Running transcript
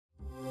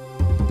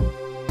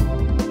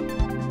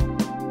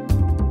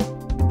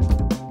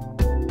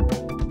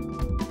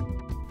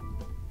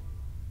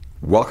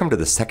Welcome to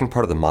the second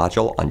part of the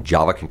module on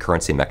Java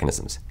concurrency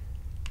mechanisms.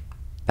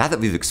 Now that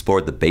we've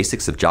explored the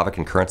basics of Java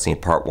concurrency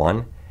in part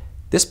 1,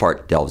 this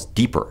part delves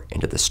deeper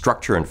into the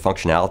structure and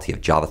functionality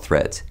of Java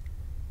threads.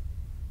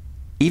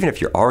 Even if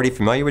you're already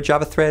familiar with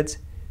Java threads,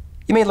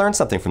 you may learn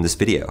something from this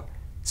video,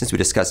 since we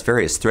discuss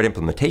various thread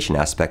implementation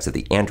aspects of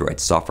the Android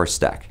software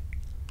stack.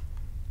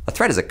 A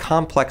thread is a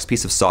complex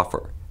piece of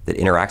software that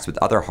interacts with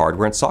other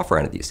hardware and software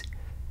entities.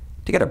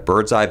 To get a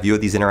bird's eye view of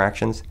these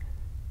interactions,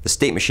 the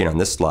state machine on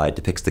this slide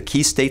depicts the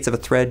key states of a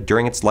thread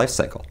during its life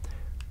cycle,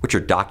 which are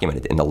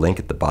documented in the link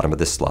at the bottom of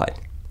this slide.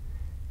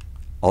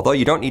 Although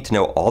you don't need to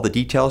know all the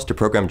details to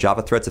program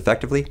Java threads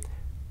effectively,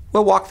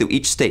 we'll walk through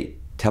each state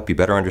to help you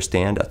better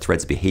understand a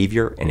thread's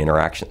behavior and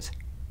interactions.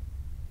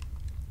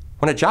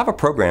 When a Java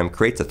program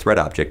creates a thread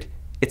object,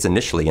 it's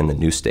initially in the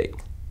new state.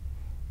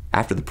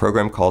 After the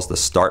program calls the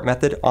start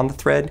method on the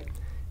thread,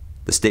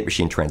 the state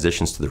machine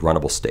transitions to the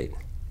runnable state.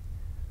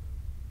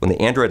 When the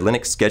Android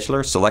Linux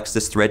scheduler selects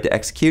this thread to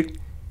execute,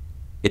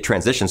 it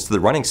transitions to the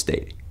running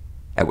state,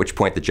 at which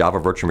point the Java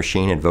virtual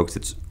machine invokes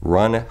its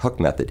run hook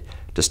method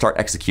to start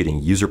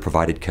executing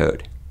user-provided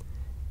code.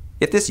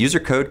 If this user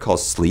code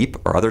calls sleep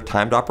or other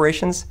timed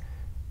operations,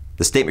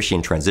 the state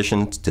machine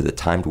transitions to the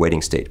timed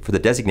waiting state for the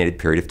designated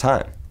period of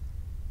time.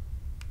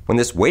 When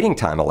this waiting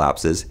time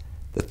elapses,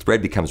 the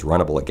thread becomes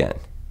runnable again.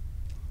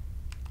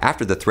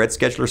 After the thread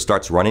scheduler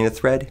starts running the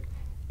thread,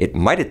 it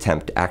might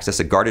attempt to access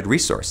a guarded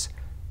resource,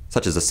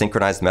 such as a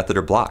synchronized method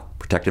or block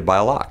protected by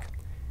a lock,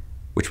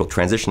 which will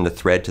transition the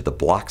thread to the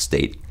block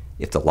state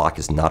if the lock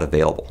is not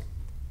available.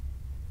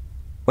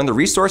 When the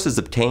resource is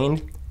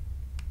obtained,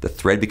 the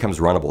thread becomes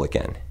runnable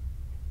again.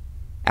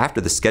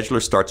 After the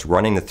scheduler starts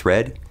running the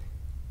thread,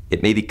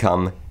 it may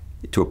become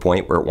to a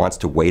point where it wants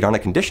to wait on a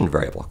condition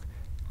variable,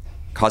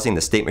 causing the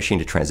state machine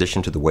to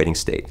transition to the waiting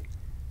state.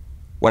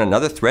 When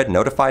another thread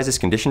notifies this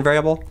condition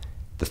variable,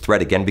 the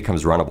thread again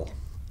becomes runnable.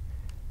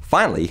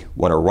 Finally,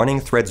 when a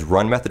running thread's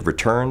run method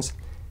returns,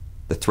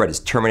 the thread is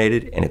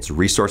terminated and its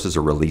resources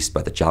are released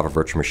by the Java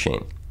virtual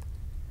machine.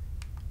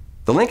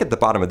 The link at the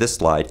bottom of this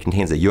slide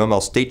contains a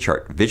UML state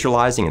chart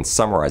visualizing and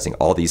summarizing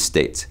all these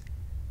states.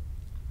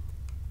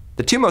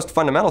 The two most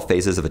fundamental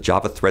phases of a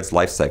Java thread's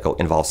lifecycle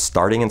involve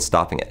starting and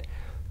stopping it,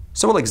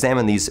 so we'll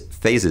examine these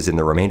phases in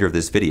the remainder of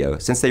this video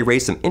since they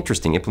raise some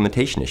interesting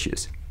implementation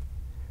issues.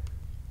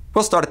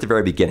 We'll start at the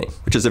very beginning,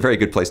 which is a very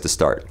good place to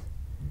start.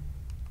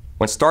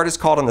 When start is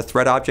called on the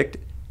thread object,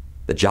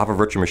 the Java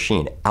virtual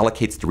machine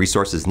allocates the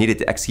resources needed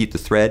to execute the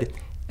thread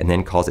and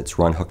then calls its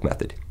run hook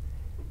method.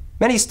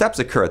 Many steps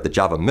occur at the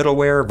Java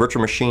middleware,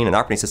 virtual machine, and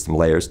operating system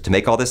layers to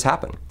make all this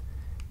happen.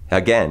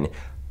 Again,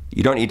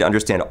 you don't need to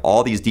understand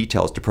all these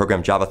details to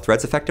program Java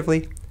threads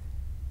effectively,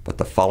 but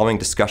the following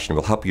discussion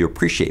will help you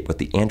appreciate what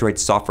the Android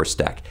software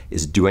stack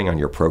is doing on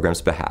your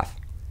program's behalf.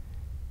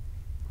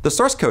 The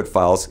source code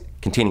files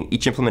containing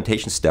each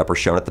implementation step are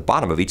shown at the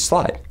bottom of each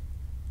slide.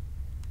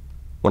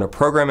 When a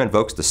program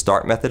invokes the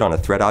start method on a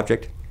thread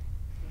object,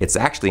 it's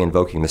actually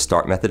invoking the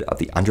start method of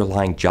the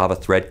underlying Java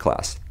thread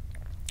class,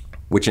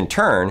 which in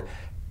turn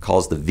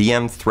calls the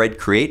VM thread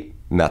create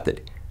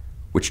method,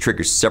 which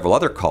triggers several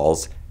other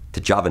calls to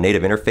Java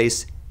native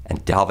interface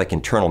and Dalvik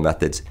internal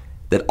methods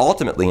that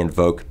ultimately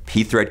invoke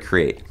pthread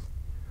create,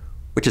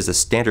 which is a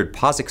standard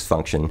POSIX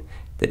function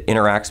that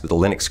interacts with the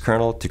Linux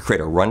kernel to create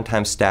a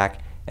runtime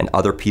stack and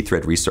other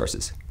pthread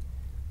resources.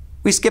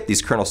 We skip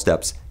these kernel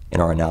steps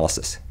in our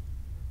analysis.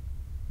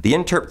 The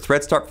interp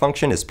thread start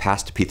function is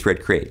passed to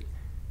pthread create,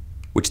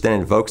 which then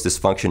invokes this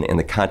function in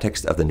the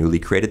context of the newly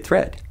created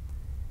thread.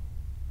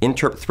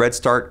 Interp thread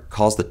start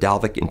calls the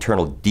Dalvik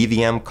internal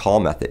dvm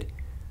call method,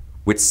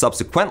 which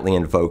subsequently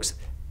invokes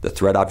the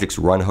thread object's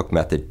run hook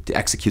method to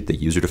execute the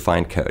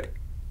user-defined code.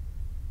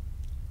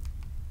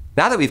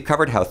 Now that we've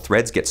covered how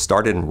threads get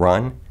started and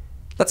run,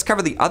 let's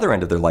cover the other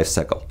end of their life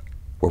cycle,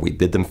 where we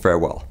bid them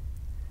farewell.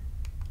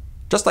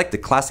 Just like the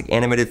classic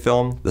animated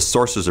film, The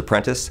Sorcerer's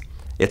Apprentice,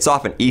 it's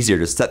often easier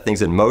to set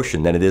things in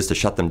motion than it is to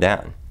shut them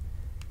down.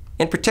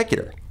 In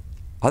particular,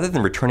 other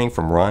than returning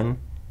from run,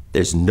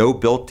 there's no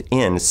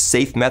built-in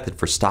safe method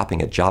for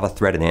stopping a Java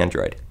thread in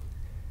Android.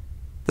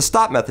 The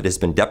stop method has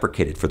been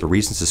deprecated for the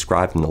reasons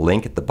described in the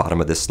link at the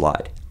bottom of this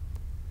slide.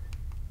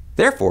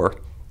 Therefore,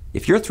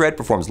 if your thread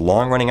performs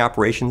long-running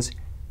operations,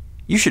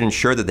 you should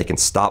ensure that they can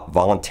stop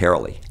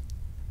voluntarily.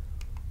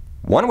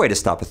 One way to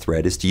stop a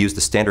thread is to use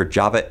the standard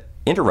Java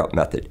interrupt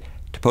method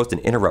to post an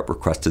interrupt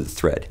request to the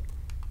thread,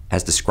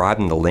 as described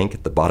in the link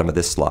at the bottom of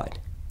this slide.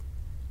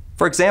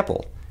 For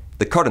example,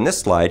 the code on this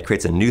slide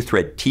creates a new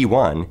thread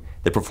T1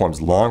 that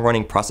performs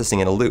long-running processing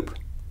in a loop.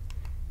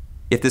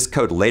 If this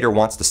code later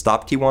wants to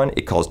stop T1,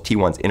 it calls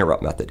T1's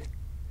interrupt method.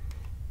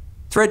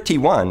 Thread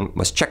T1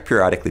 must check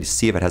periodically to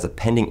see if it has a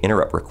pending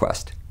interrupt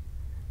request.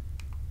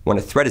 When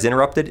a thread is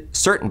interrupted,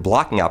 certain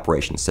blocking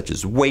operations such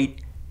as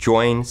wait,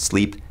 join,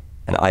 sleep,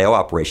 and I/O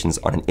operations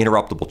on an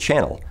interruptible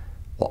channel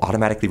will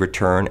automatically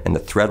return and the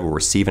thread will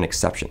receive an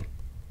exception.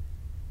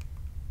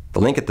 The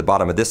link at the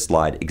bottom of this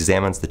slide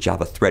examines the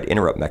Java thread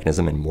interrupt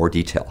mechanism in more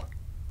detail.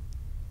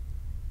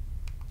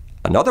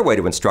 Another way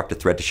to instruct a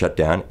thread to shut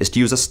down is to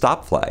use a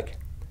stop flag.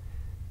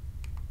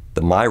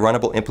 The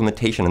myRunnable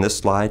implementation in this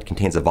slide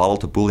contains a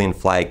volatile Boolean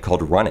flag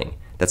called running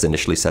that's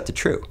initially set to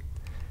true.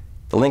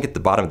 The link at the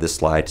bottom of this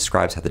slide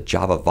describes how the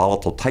Java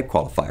volatile type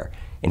qualifier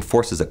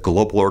enforces a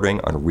global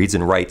ordering on reads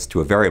and writes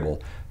to a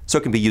variable so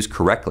it can be used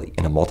correctly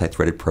in a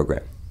multi-threaded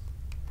program.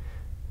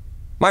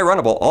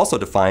 myRunnable also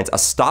defines a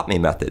stopMe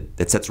method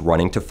that sets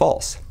running to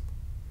false.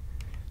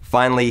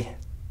 Finally,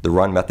 the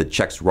run method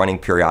checks running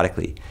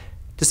periodically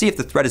to see if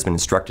the thread has been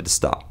instructed to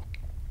stop.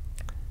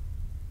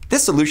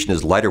 This solution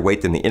is lighter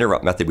weight than the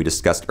interrupt method we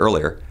discussed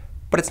earlier,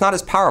 but it's not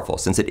as powerful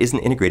since it isn't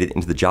integrated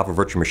into the Java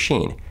virtual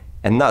machine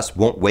and thus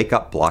won't wake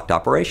up blocked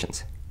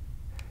operations.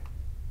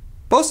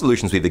 Both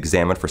solutions we've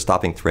examined for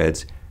stopping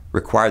threads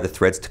require the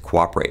threads to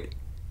cooperate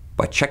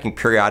by checking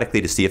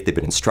periodically to see if they've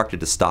been instructed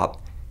to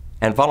stop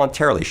and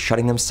voluntarily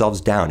shutting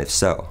themselves down if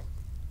so.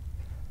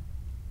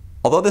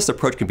 Although this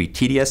approach can be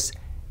tedious,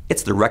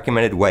 it's the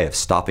recommended way of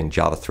stopping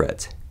Java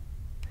threads.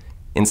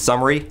 In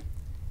summary,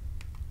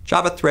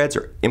 Java threads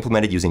are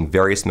implemented using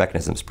various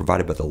mechanisms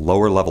provided by the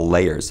lower-level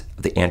layers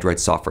of the Android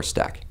software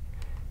stack.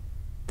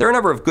 There are a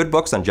number of good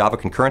books on Java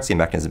concurrency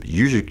mechanisms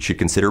you should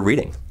consider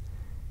reading.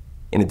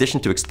 In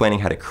addition to explaining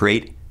how to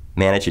create,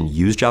 manage, and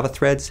use Java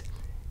threads,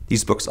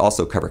 these books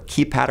also cover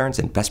key patterns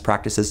and best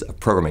practices of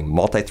programming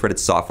multi-threaded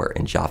software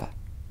in Java.